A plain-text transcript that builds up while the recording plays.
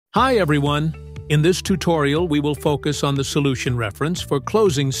Hi everyone! In this tutorial we will focus on the solution reference for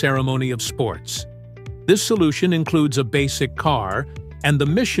closing ceremony of sports. This solution includes a basic car and the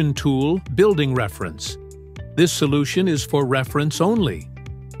mission tool building reference. This solution is for reference only.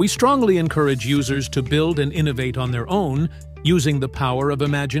 We strongly encourage users to build and innovate on their own using the power of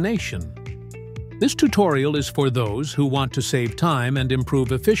imagination. This tutorial is for those who want to save time and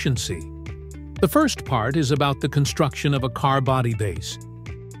improve efficiency. The first part is about the construction of a car body base.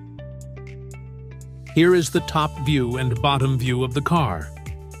 Here is the top view and bottom view of the car.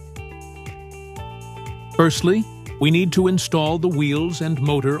 Firstly, we need to install the wheels and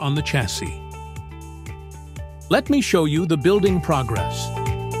motor on the chassis. Let me show you the building progress.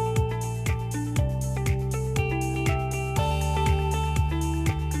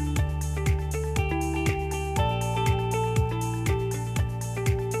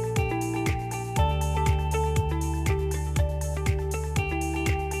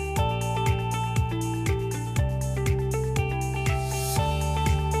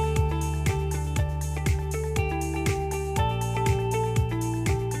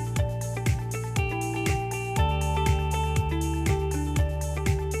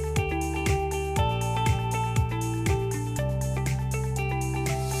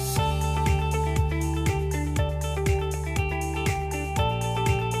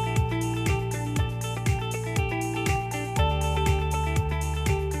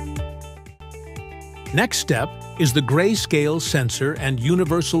 Next step is the grayscale sensor and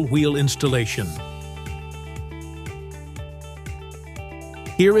universal wheel installation.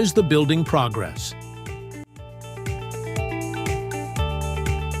 Here is the building progress.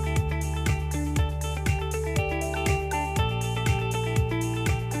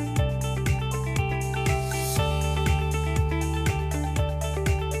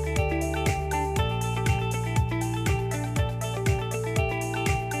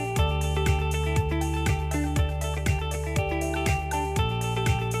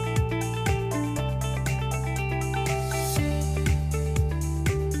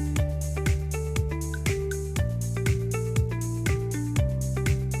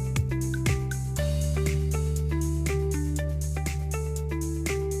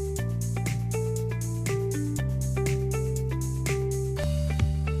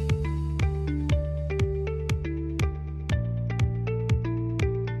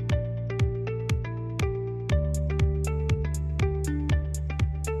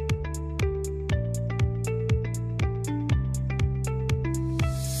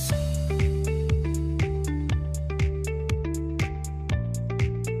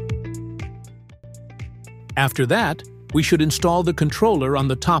 After that, we should install the controller on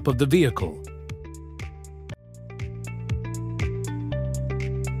the top of the vehicle.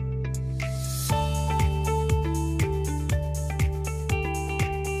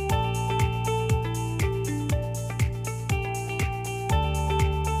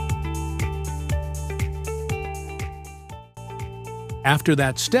 After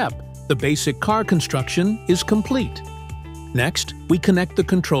that step, the basic car construction is complete. Next, we connect the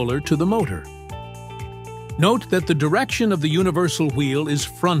controller to the motor. Note that the direction of the universal wheel is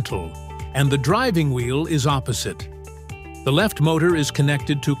frontal, and the driving wheel is opposite. The left motor is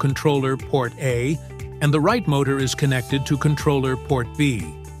connected to controller port A, and the right motor is connected to controller port B.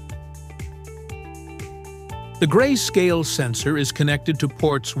 The grayscale sensor is connected to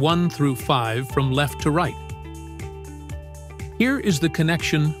ports 1 through 5 from left to right. Here is the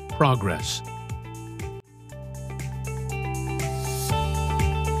connection progress.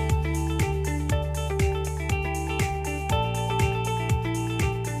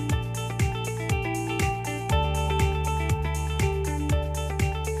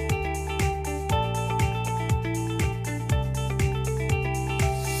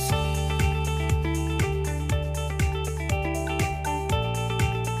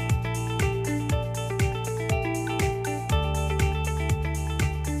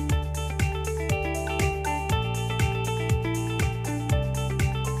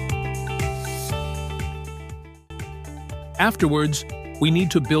 Afterwards, we need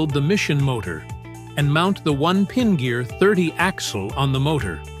to build the mission motor and mount the 1-pin gear 30 axle on the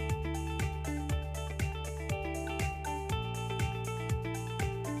motor.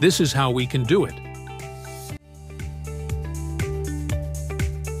 This is how we can do it.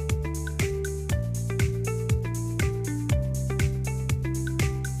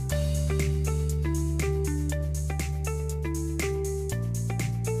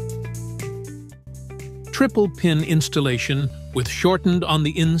 Triple pin installation with shortened on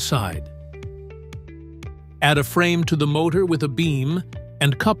the inside. Add a frame to the motor with a beam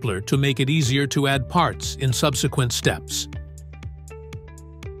and coupler to make it easier to add parts in subsequent steps.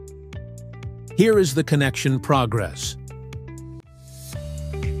 Here is the connection progress.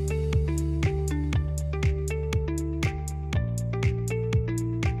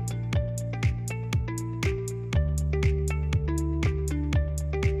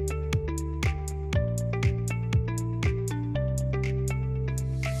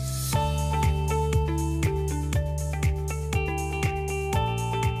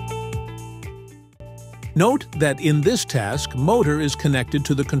 Note that in this task, motor is connected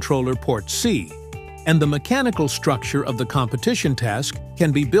to the controller port C, and the mechanical structure of the competition task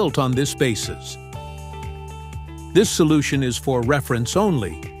can be built on this basis. This solution is for reference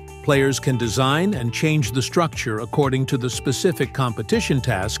only. Players can design and change the structure according to the specific competition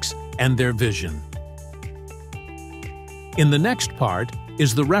tasks and their vision. In the next part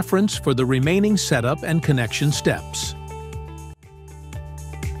is the reference for the remaining setup and connection steps.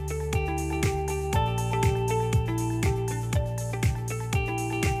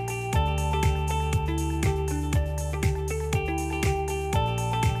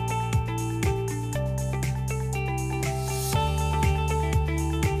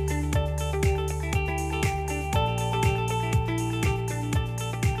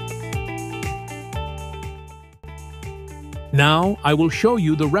 Now, I will show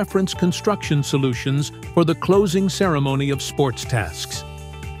you the reference construction solutions for the closing ceremony of sports tasks.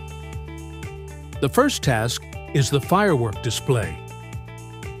 The first task is the firework display.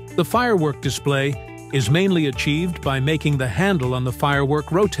 The firework display is mainly achieved by making the handle on the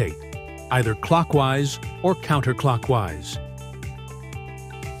firework rotate, either clockwise or counterclockwise.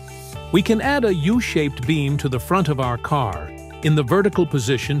 We can add a U-shaped beam to the front of our car in the vertical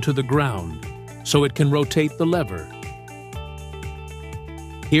position to the ground, so it can rotate the lever.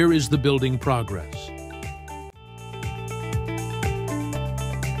 Here is the building progress.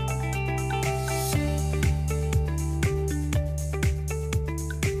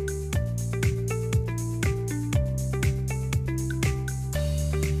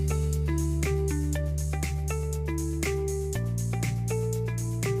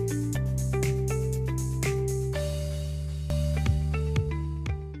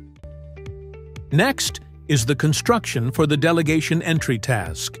 Next is the construction for the delegation entry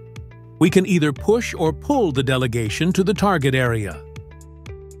task. We can either push or pull the delegation to the target area.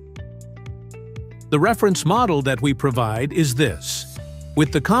 The reference model that we provide is this.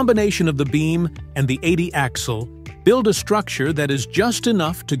 With the combination of the beam and the 80 axle, build a structure that is just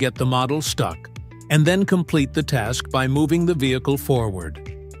enough to get the model stuck, and then complete the task by moving the vehicle forward.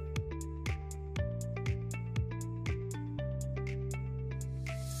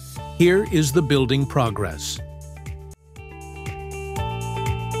 Here is the building progress.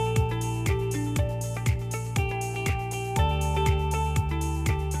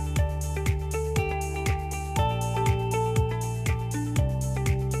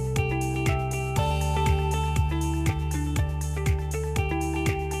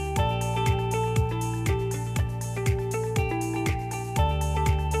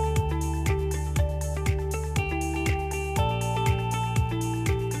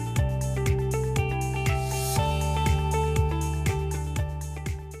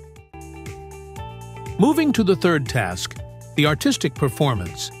 Moving to the third task, the artistic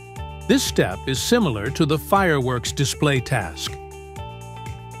performance. This step is similar to the fireworks display task.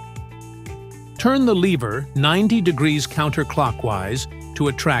 Turn the lever 90 degrees counterclockwise to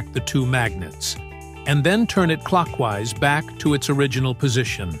attract the two magnets, and then turn it clockwise back to its original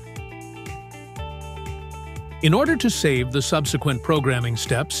position. In order to save the subsequent programming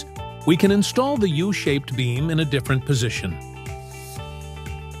steps, we can install the U-shaped beam in a different position.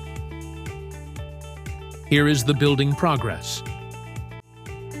 Here is the building progress.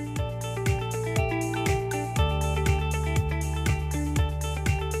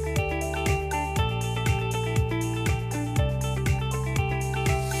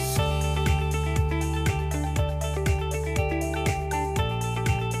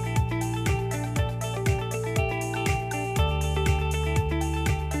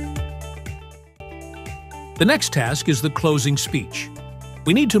 The next task is the closing speech.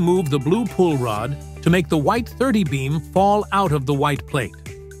 We need to move the blue pull rod to make the white 30 beam fall out of the white plate.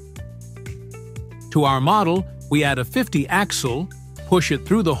 To our model, we add a 50 axle, push it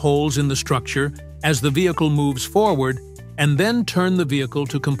through the holes in the structure as the vehicle moves forward, and then turn the vehicle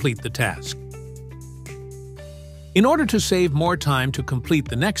to complete the task. In order to save more time to complete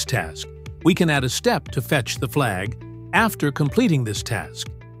the next task, we can add a step to fetch the flag after completing this task.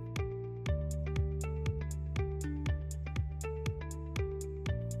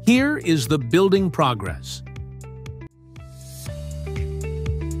 Here is the building progress.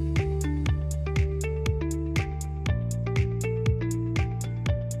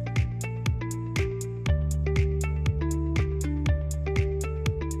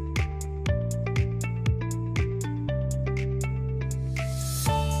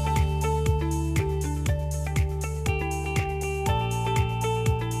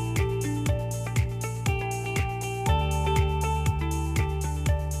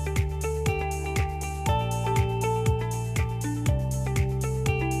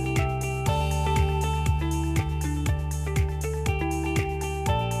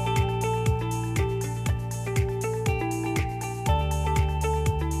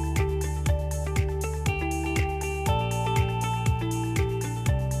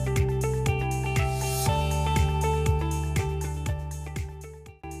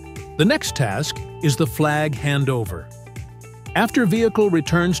 The next task is the flag handover. After vehicle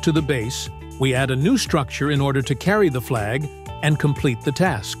returns to the base, we add a new structure in order to carry the flag and complete the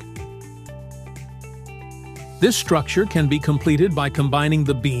task. This structure can be completed by combining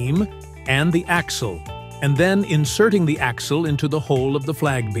the beam and the axle, and then inserting the axle into the hole of the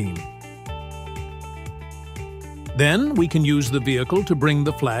flag beam. Then we can use the vehicle to bring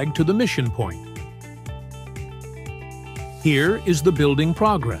the flag to the mission point. Here is the building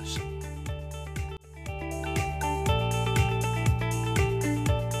progress.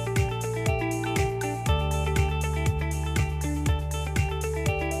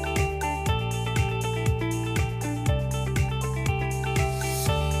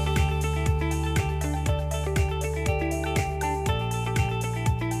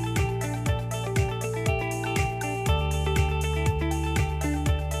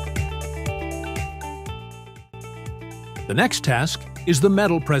 The next task is the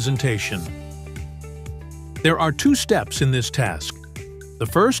medal presentation. There are 2 steps in this task. The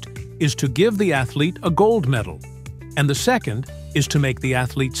first is to give the athlete a gold medal, and the second is to make the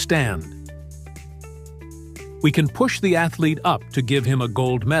athlete stand. We can push the athlete up to give him a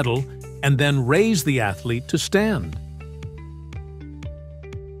gold medal and then raise the athlete to stand.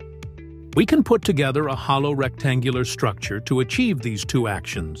 We can put together a hollow rectangular structure to achieve these 2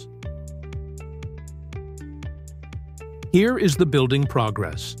 actions. Here is the building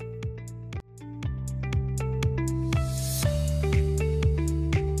progress.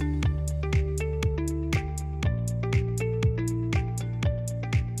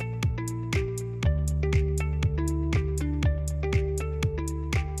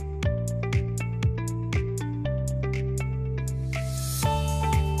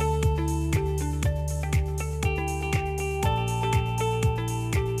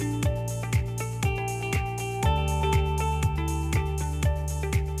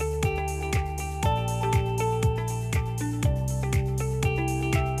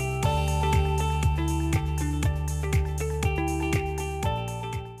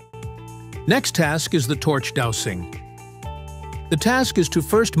 Next task is the torch dousing. The task is to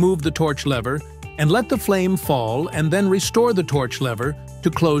first move the torch lever and let the flame fall and then restore the torch lever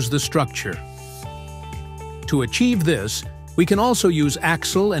to close the structure. To achieve this, we can also use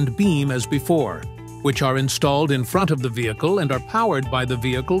axle and beam as before, which are installed in front of the vehicle and are powered by the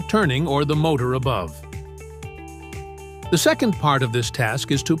vehicle turning or the motor above. The second part of this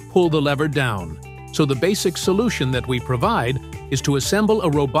task is to pull the lever down, so the basic solution that we provide is to assemble a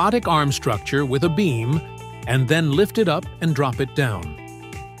robotic arm structure with a beam and then lift it up and drop it down.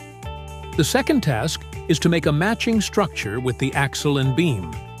 The second task is to make a matching structure with the axle and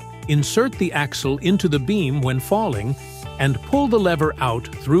beam. Insert the axle into the beam when falling and pull the lever out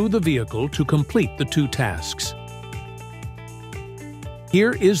through the vehicle to complete the 2 tasks.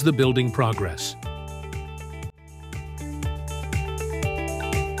 Here is the building progress.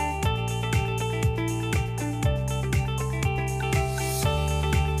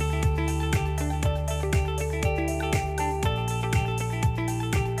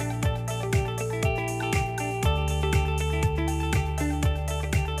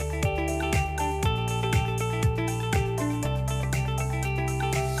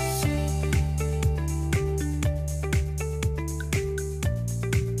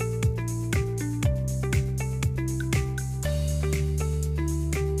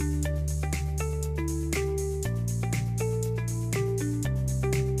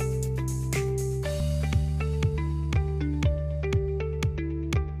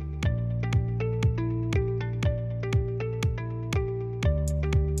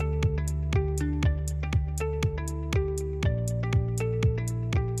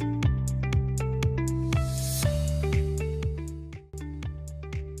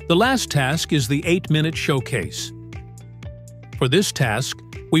 The last task is the 8-minute showcase. For this task,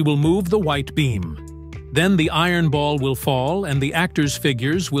 we will move the white beam. Then the iron ball will fall and the actors'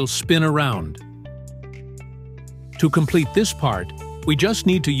 figures will spin around. To complete this part, we just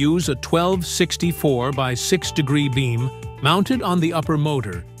need to use a 1264 by 6 degree beam mounted on the upper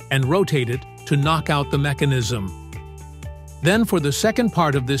motor and rotate it to knock out the mechanism. Then for the second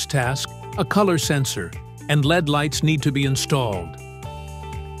part of this task, a color sensor and LED lights need to be installed.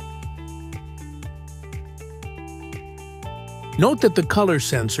 Note that the color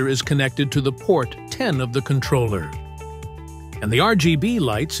sensor is connected to the port 10 of the controller, and the RGB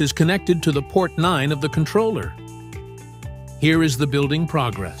lights is connected to the port 9 of the controller. Here is the building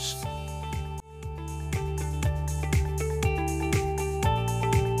progress.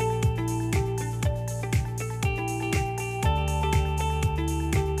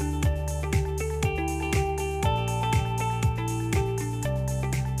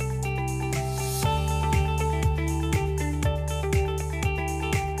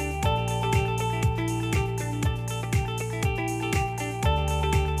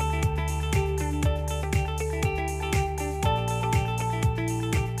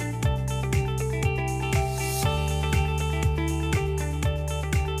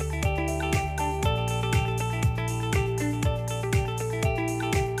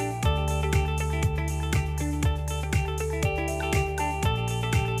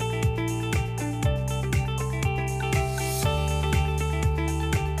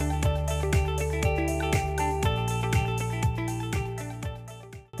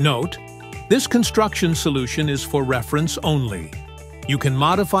 Note, this construction solution is for reference only. You can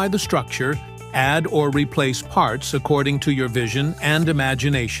modify the structure, add or replace parts according to your vision and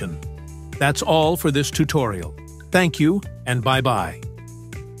imagination. That's all for this tutorial. Thank you, and bye-bye.